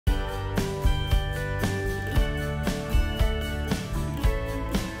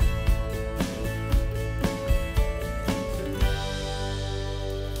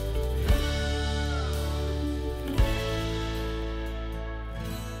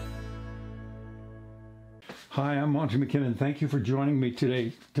Hi, I'm Monty McKinnon. Thank you for joining me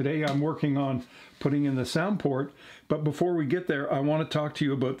today. Today I'm working on putting in the sound port, but before we get there, I want to talk to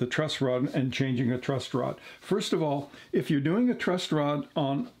you about the truss rod and changing a truss rod. First of all, if you're doing a truss rod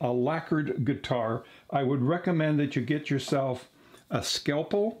on a lacquered guitar, I would recommend that you get yourself a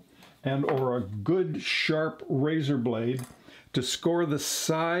scalpel or a good sharp razor blade to score the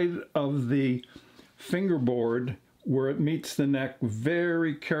side of the fingerboard where it meets the neck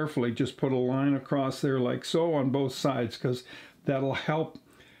very carefully. Just put a line across there like so on both sides, because that'll help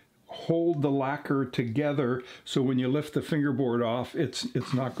hold the lacquer together so when you lift the fingerboard off, it's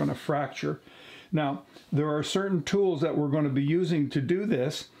not going to fracture. Now, there are certain tools that we're going to be using to do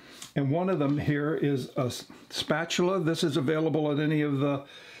this, and one of them here is a spatula. This is available at any of the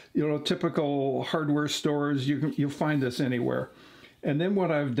typical hardware stores. You'll find this anywhere. And then what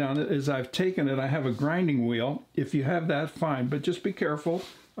I've done is I've taken it, I have a grinding wheel. If you have that, fine, but just be careful.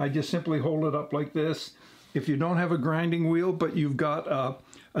 I just simply hold it up like this. If you don't have a grinding wheel, but you've got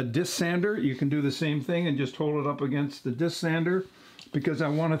a disc sander, you can do the same thing and just hold it up against the disc sander, because I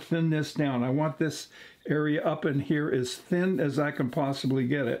want to thin this down. I want this area up in here as thin as I can possibly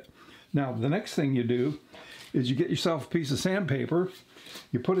get it. Now, the next thing you do is you get yourself a piece of sandpaper,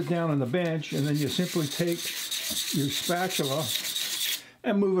 you put it down on the bench, and then you simply take your spatula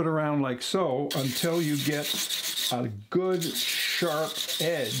and move it around like so until you get a good sharp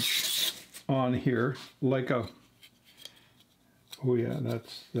edge on here, like a, oh yeah,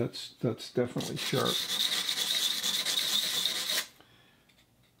 that's definitely sharp.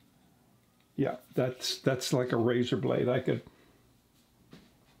 Yeah, that's like a razor blade.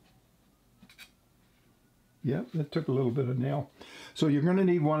 Yeah, that took a little bit of nail. So you're going to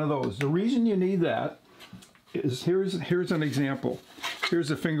need one of those. The reason you need that is, here's an example. Here's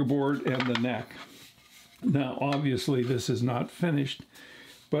the fingerboard and the neck. Now, obviously, this is not finished,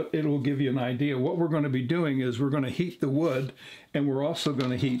 but it will give you an idea. What we're going to be doing is we're going to heat the wood, and we're also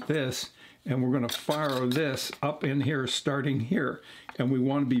going to heat this, and we're going to fire this up in here, starting here. And we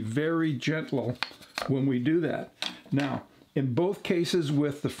want to be very gentle when we do that. Now, in both cases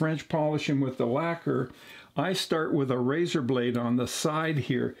with the French polish and with the lacquer, I start with a razor blade on the side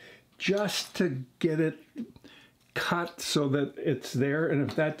here, just to get it cut so that it's there. And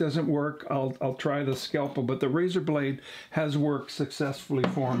if that doesn't work, I'll try the scalpel, but the razor blade has worked successfully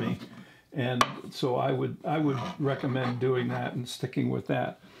for me, and so I would recommend doing that and sticking with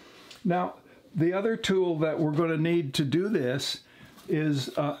that. Now, the other tool that we're going to need to do this is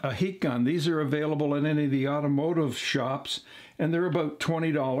a heat gun. These are available in any of the automotive shops, and they're about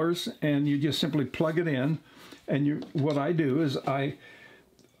 $20, and you just simply plug it in. And what I do is I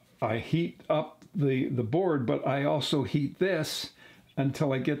heat up the board, but I also heat this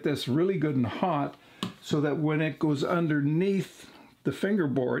until I get this really good and hot, so that when it goes underneath the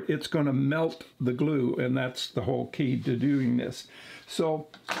fingerboard, it's going to melt the glue, and that's the whole key to doing this. So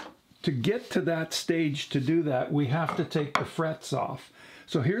to get to that stage, to do that, we have to take the frets off.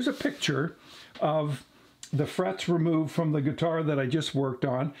 So here's a picture of the frets removed from the guitar that I just worked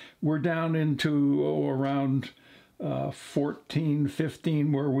on. We're down into around 14,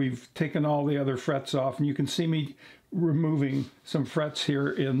 15, where we've taken all the other frets off, and you can see me removing some frets here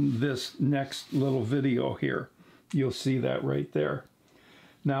in this next little video here. You'll see that right there.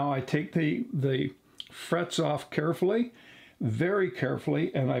 Now I take the frets off carefully, very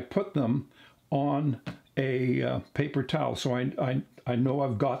carefully, and I put them on a paper towel, so I know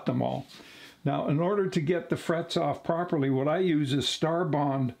I've got them all. Now, in order to get the frets off properly, what I use is Star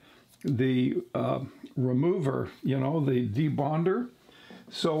Bond, the remover, the debonder.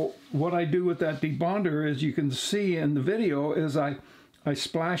 So what I do with that debonder, as you can see in the video, is I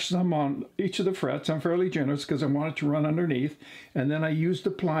splash some on each of the frets. I'm fairly generous because I want it to run underneath, and then I use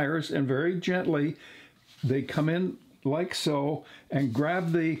the pliers, and very gently they come in like so and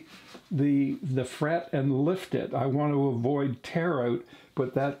grab the fret and lift it. I want to avoid tear out,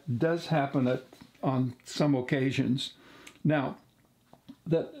 but that does happen on some occasions. Now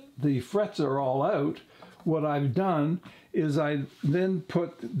that the frets are all out, what I've done is I then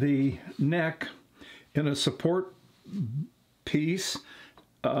put the neck in a support piece,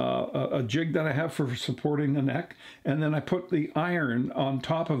 a jig that I have for supporting the neck, and then I put the iron on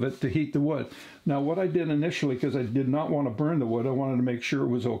top of it to heat the wood. Now, what I did initially, because I did not want to burn the wood, I wanted to make sure it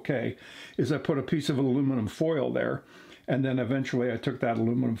was okay, is I put a piece of aluminum foil there, and then eventually I took that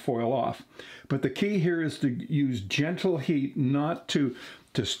aluminum foil off. But the key here is to use gentle heat, not to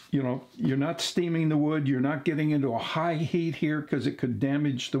you're not steaming the wood, you're not getting into a high heat here, because it could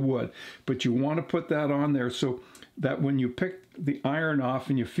damage the wood. But you want to put that on there so that when you pick the iron off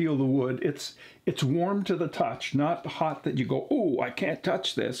and you feel the wood, it's warm to the touch, not hot that you go, oh, I can't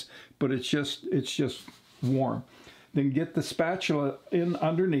touch this, but it's just warm. Then get the spatula in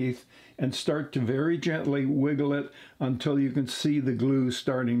underneath and start to very gently wiggle it until you can see the glue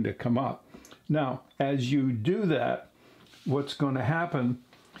starting to come up. Now, as you do that, what's going to happen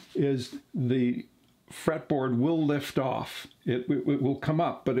is the fretboard will lift off. It will come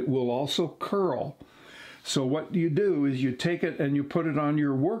up, but it will also curl. So what you do is you take it and you put it on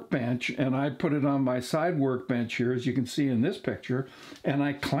your workbench, and I put it on my side workbench here, as you can see in this picture, and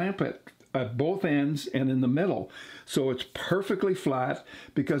I clamp it at both ends and in the middle. So it's perfectly flat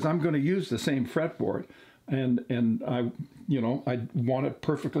because I'm going to use the same fretboard, and I want it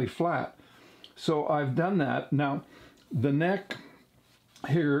perfectly flat. So I've done that. Now, the neck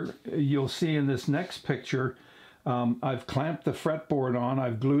here, you'll see in this next picture, I've clamped the fretboard on,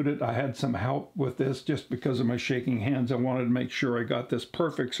 I've glued it. I had some help with this just because of my shaking hands. I wanted to make sure I got this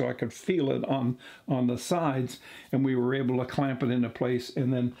perfect so I could feel it on the sides, and we were able to clamp it into place,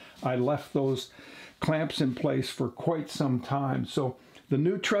 and then I left those clamps in place for quite some time. So the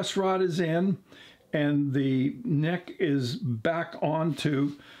new truss rod is in, and the neck is back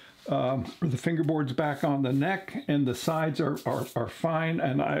onto, the fingerboard's back on the neck, and the sides are fine,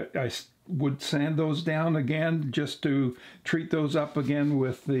 and I would sand those down again just to treat those up again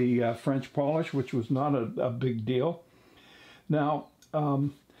with the French polish, which was not a big deal. Now,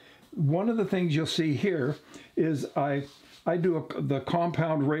 one of the things you'll see here is I do the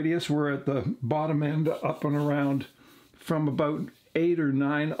compound radius. We're at the bottom end up and around from about 8 or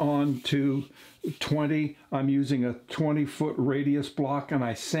 9 on to 20. I'm using a 20-foot radius block, and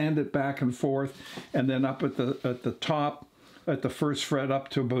I sand it back and forth, and then up at the top, at the first fret up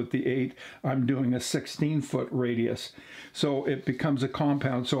to about the 8, I'm doing a 16-foot radius. So it becomes a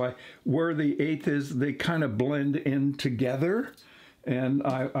compound. So where the 8th is, they kind of blend in together, and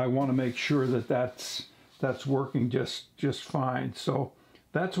I want to make sure that that's working just fine. So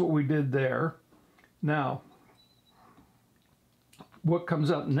that's what we did there. Now, what comes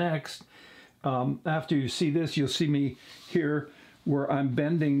up next, after you see this, you'll see me here where I'm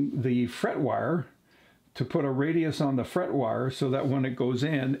bending the fret wire to put a radius on the fret wire so that when it goes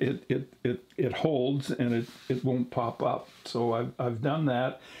in, it holds and it won't pop up. So I've done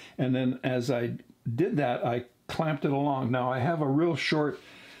that, and then as I did that, I clamped it along. Now I have a real short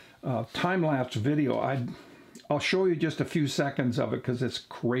time-lapse video. I'll show you just a few seconds of it because it's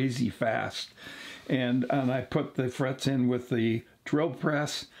crazy fast. And I put the frets in with the drill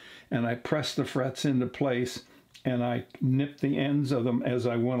press, and I pressed the frets into place, and I nipped the ends of them as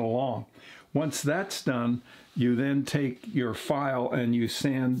I went along. Once that's done, you then take your file and you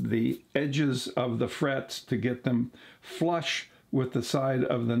sand the edges of the frets to get them flush with the side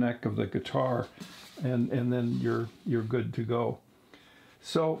of the neck of the guitar, and then you're good to go.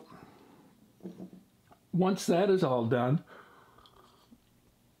 So once that is all done,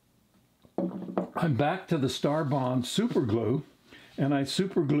 I'm back to the Starbond super glue, and I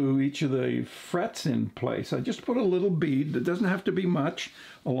super glue each of the frets in place. I just put a little bead, it doesn't have to be much,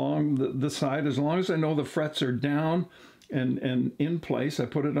 along the side. As long as I know the frets are down and in place, I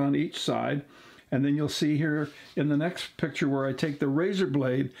put it on each side. And then you'll see here in the next picture where I take the razor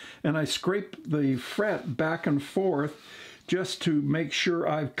blade and I scrape the fret back and forth just to make sure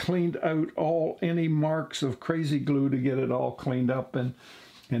I've cleaned out any marks of crazy glue to get it all cleaned up. And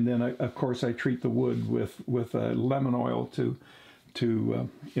then, of course, I treat the wood with lemon oil to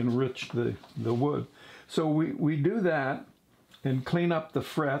enrich the wood. So we do that and clean up the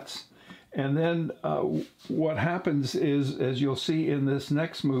frets. And then what happens is, as you'll see in this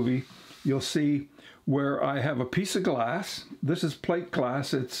next movie, you'll see where I have a piece of glass. This is plate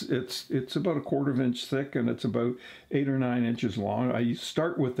glass. It's about 1/4 inch thick, and it's about 8 or 9 inches long. I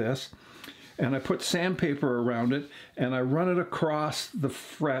start with this, and I put sandpaper around it, and I run it across the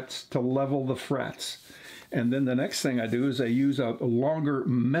frets to level the frets. And then the next thing I do is I use a longer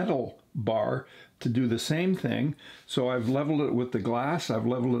metal bar to do the same thing. So I've leveled it with the glass. I've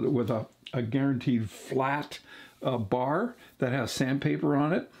leveled it with a guaranteed flat bar that has sandpaper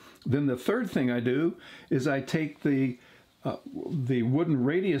on it. Then the third thing I do is I take the wooden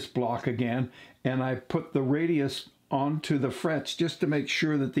radius block again, and I put the radius onto the frets just to make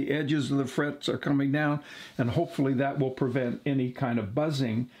sure that the edges of the frets are coming down, and hopefully that will prevent any kind of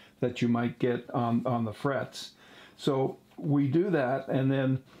buzzing that you might get on the frets. So we do that, and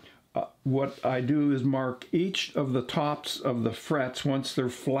then what I do is mark each of the tops of the frets once they're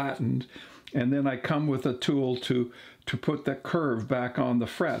flattened, and then I come with a tool to put the curve back on the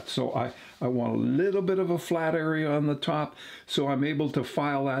fret. So I want a little bit of a flat area on the top, so I'm able to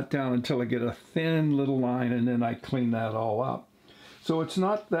file that down until I get a thin little line, and then I clean that all up. So it's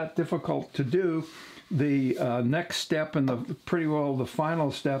not that difficult to do. The next step, and pretty well the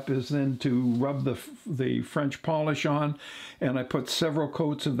final step, is then to rub the French polish on, and I put several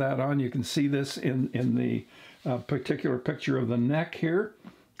coats of that on. You can see this in the particular picture of the neck here,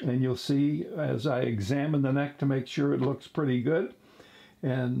 and you'll see as I examine the neck to make sure it looks pretty good,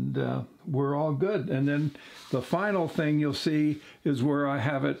 and we're all good. And then the final thing you'll see is where I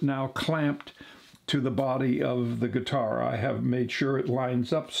have it now clamped to the body of the guitar. I have made sure it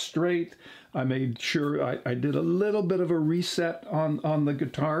lines up straight. I made sure I did a little bit of a reset on the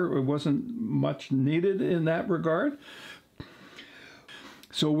guitar. It wasn't much needed in that regard.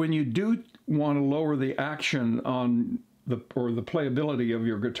 So when you do want to lower the action on the playability of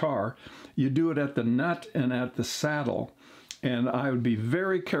your guitar, you do it at the nut and at the saddle. And I would be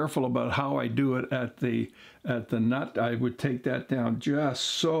very careful about how I do it at the nut. I would take that down just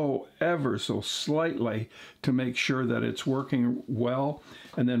so ever so slightly to make sure that it's working well.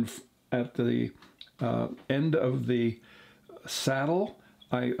 And then at the end of the saddle,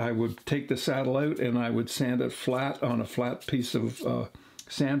 I would take the saddle out and I would sand it flat on a flat piece of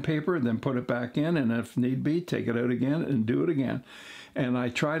sandpaper, and then put it back in, and if need be, take it out again and do it again. And I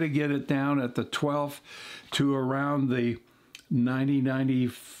try to get it down at the 12th to around the 90,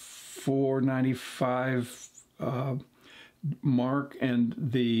 94, 95 mark, and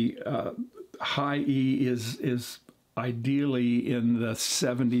the high E is ideally in the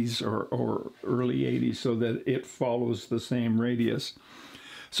 70s or early 80s, so that it follows the same radius.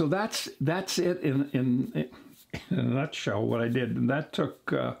 So that's it in a nutshell what I did. And that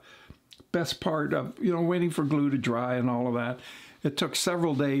took best part of, waiting for glue to dry and all of that. It took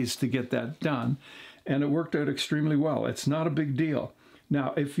several days to get that done, and it worked out extremely well. It's not a big deal.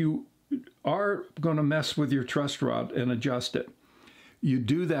 Now, if you are going to mess with your truss rod and adjust it, you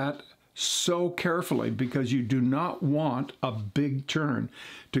do that so carefully, because you do not want a big turn.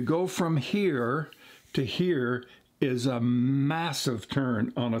 To go from here to here is a massive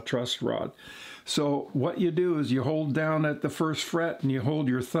turn on a truss rod. So what you do is you hold down at the first fret and you hold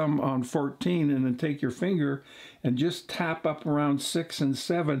your thumb on 14, and then take your finger and just tap up around 6 and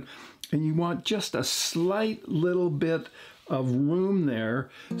 7, and you want just a slight little bit of room there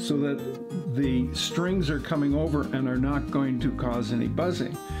so that the strings are coming over and are not going to cause any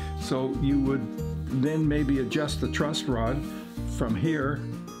buzzing. So you would then maybe adjust the truss rod from here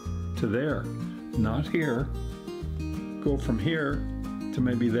to there, not here. Go from here to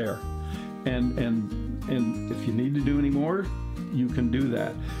maybe there. And if you need to do any more, you can do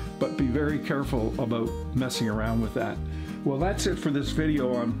that. But be very careful about messing around with that. Well, that's it for this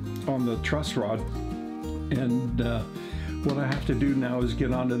video on the truss rod. And what I have to do now is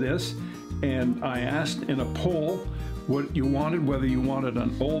get onto this. And I asked in a poll what you wanted, whether you wanted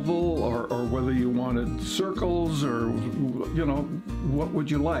an oval or whether you wanted circles, or what would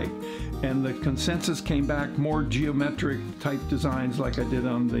you like. And the consensus came back more geometric type designs like I did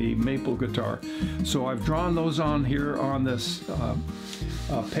on the maple guitar. So I've drawn those on here on this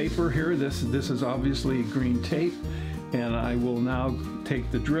paper here. This is obviously green tape, and I will now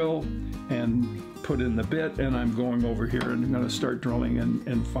take the drill and put in the bit, and I'm going over here and I'm going to start drilling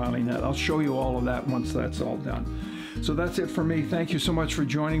and filing that. I'll show you all of that once that's all done. So that's it for me. Thank you so much for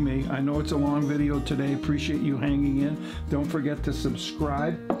joining me. I know it's a long video today. Appreciate you hanging in. Don't forget to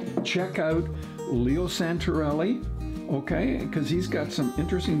subscribe. Check out Leo Santarelli, okay, because he's got some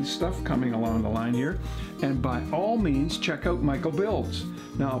interesting stuff coming along the line here. And by all means, check out Michael Builds.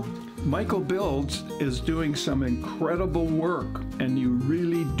 Now, Michael Builds is doing some incredible work, and you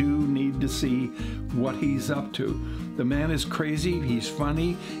really do need to see what he's up to. The man is crazy. He's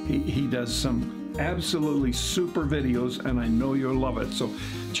funny. He does some absolutely super videos, and I know you'll love it. So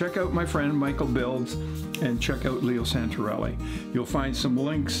check out my friend Michael Builds, and check out Leo Santarelli. You'll find some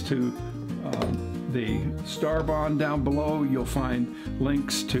links to the Starbond down below. You'll find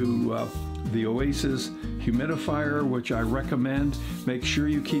links to the Oasis humidifier, which I recommend. Make sure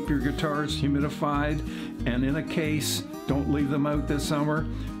you keep your guitars humidified and in a case. Don't leave them out this summer.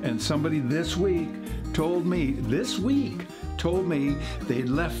 And somebody this week told me they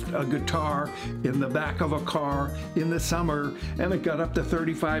left a guitar in the back of a car in the summer, and it got up to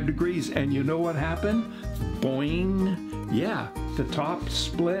 35 degrees. And you know what happened? Boing. Yeah, the top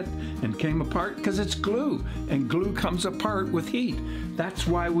split and came apart because it's glue, and glue comes apart with heat. That's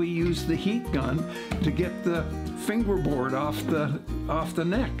why we use the heat gun to get the fingerboard off the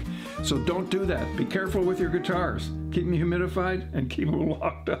neck. So don't do that. Be careful with your guitars. Keep them humidified and keep them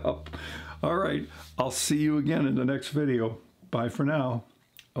locked up. All right, I'll see you again in the next video. Bye for now.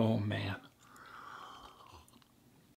 Oh man.